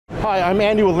Hi, I'm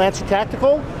Andy with Lancer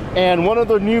Tactical, and one of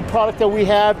the new products that we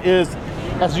have is,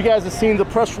 as you guys have seen the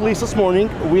press release this morning,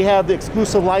 we have the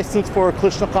exclusive license for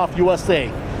Kalashnikov USA.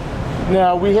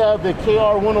 Now, we have the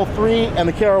KR-103 and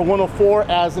the KR-104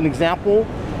 as an example,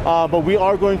 but we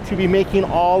are going to be making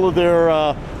all of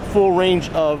their full range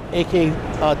of AK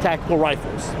tactical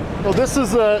rifles. So this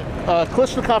is a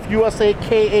Kalashnikov USA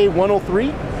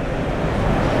KA-103.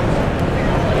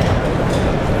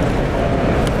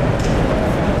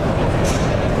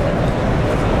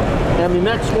 And the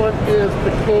next one is the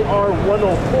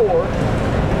KR-104.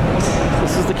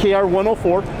 This is the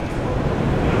KR-104.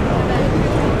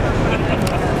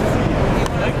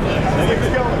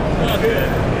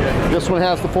 This one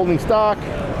has the folding stock.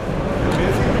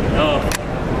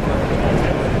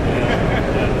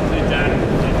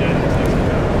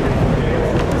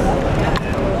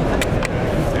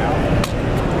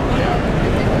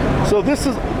 So this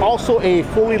is also a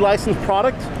fully licensed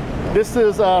product. This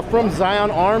is from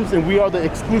Zion Arms, and we are the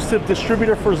exclusive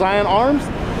distributor for Zion Arms.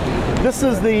 This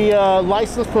is the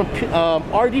license from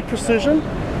RD Precision,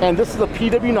 and this is a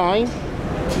PW9.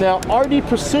 Now, RD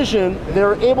Precision,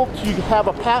 they're able to have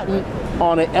a patent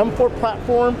on an M4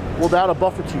 platform without a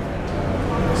buffer tube.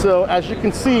 So as you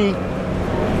can see,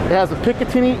 it has a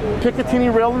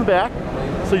Picatinny rail in the back,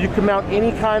 so you can mount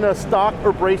any kind of stock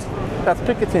or brace that's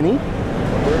Picatinny.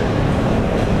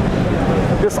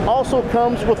 This also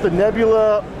comes with the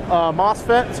Nebula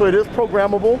MOSFET, so it is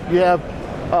programmable. You have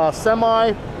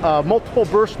semi, multiple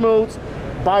burst modes,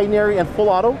 binary, and full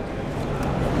auto.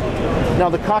 Now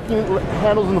the cocking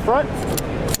handles in the front.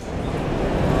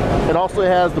 It also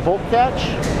has the bolt catch.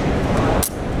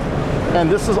 And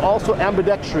this is also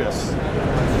ambidextrous.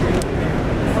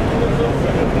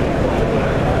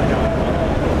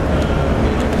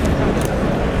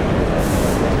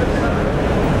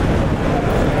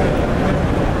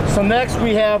 So next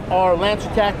we have our Lancer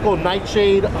Tactical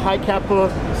Nightshade High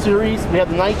Kappa series. We have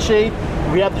the Nightshade,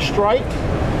 we have the Strike,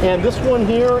 and this one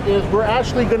here is we're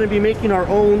actually going to be making our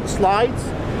own slides,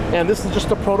 and this is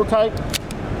just a prototype.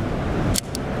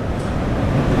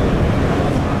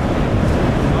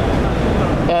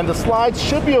 And the slides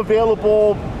should be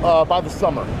available by the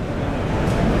summer.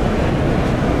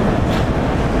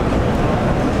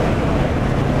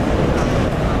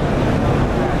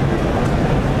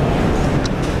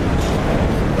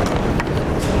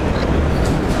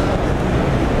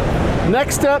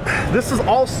 Next up, this is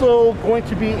also going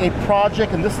to be a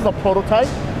project, and this is a prototype.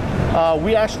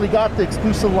 We actually got the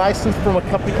exclusive license from a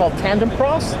company called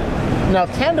Tandemkross. Now,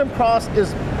 Tandemkross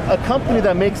is a company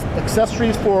that makes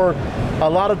accessories for a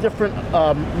lot of different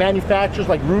manufacturers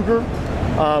like Ruger.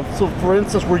 So for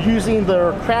instance, we're using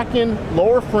their Kraken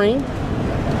lower frame.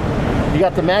 You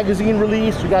got the magazine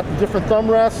release, you got the different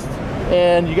thumb rests,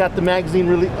 and you got the magazine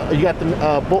release, you got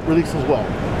the bolt release as well.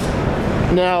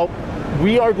 Now,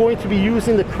 we are going to be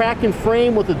using the Kraken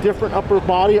frame with a different upper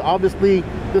body. Obviously,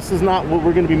 this is not what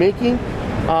we're going to be making,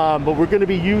 but we're going to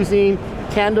be using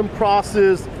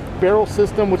Tandemkross's barrel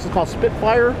system, which is called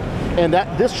Spitfire, and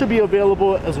this should be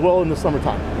available as well in the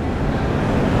summertime.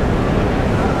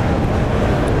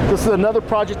 This is another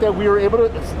project that we were able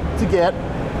to get.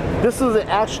 This is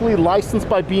actually licensed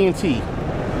by B&T.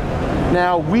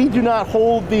 Now, we do not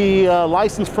hold the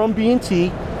license from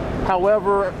B&T.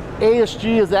 However,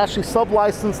 ASG is actually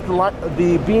sub-licensed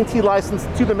the B&T license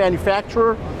to the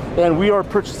manufacturer, and we are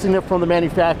purchasing it from the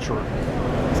manufacturer.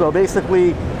 So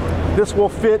basically, this will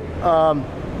fit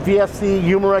VFC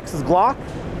Humerex's Glock,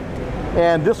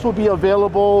 and this will be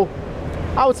available,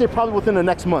 I would say, probably within the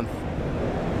next month.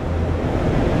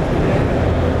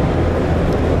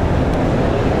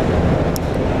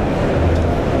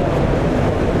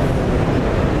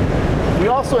 We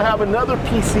also have another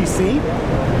PCC,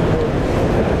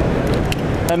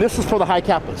 and this is for the high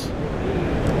kappas.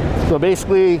 So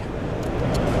basically,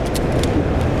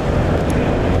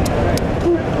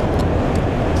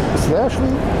 this is actually,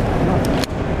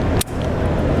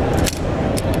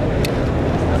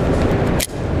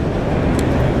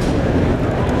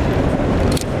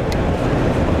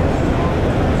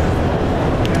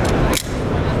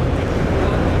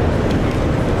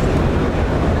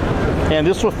 and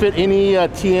this will fit any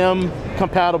TM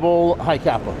compatible high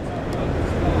kappa.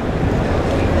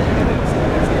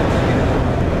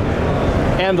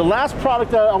 And the last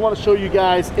product that I want to show you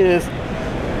guys is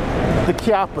the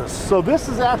Chiappas. So this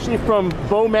is actually from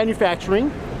Bow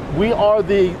Manufacturing. We are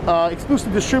the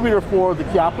exclusive distributor for the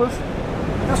Chiappas.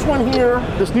 This one here,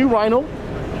 this new Rhino,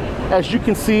 as you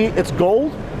can see, it's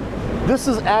gold. This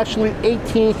is actually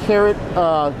 18 karat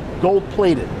gold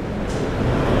plated.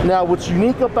 Now, what's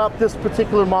unique about this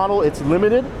particular model, it's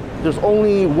limited. There's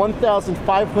only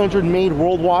 1,500 made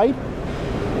worldwide.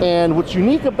 And what's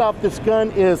unique about this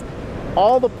gun is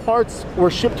all the parts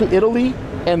were shipped to Italy,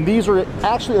 and these are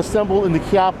actually assembled in the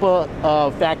Chiappa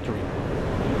factory.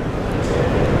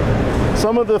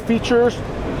 Some of the features,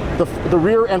 the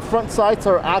rear and front sights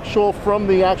are actual from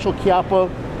the actual Chiappa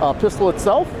pistol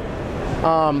itself.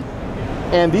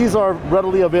 And these are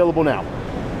readily available now.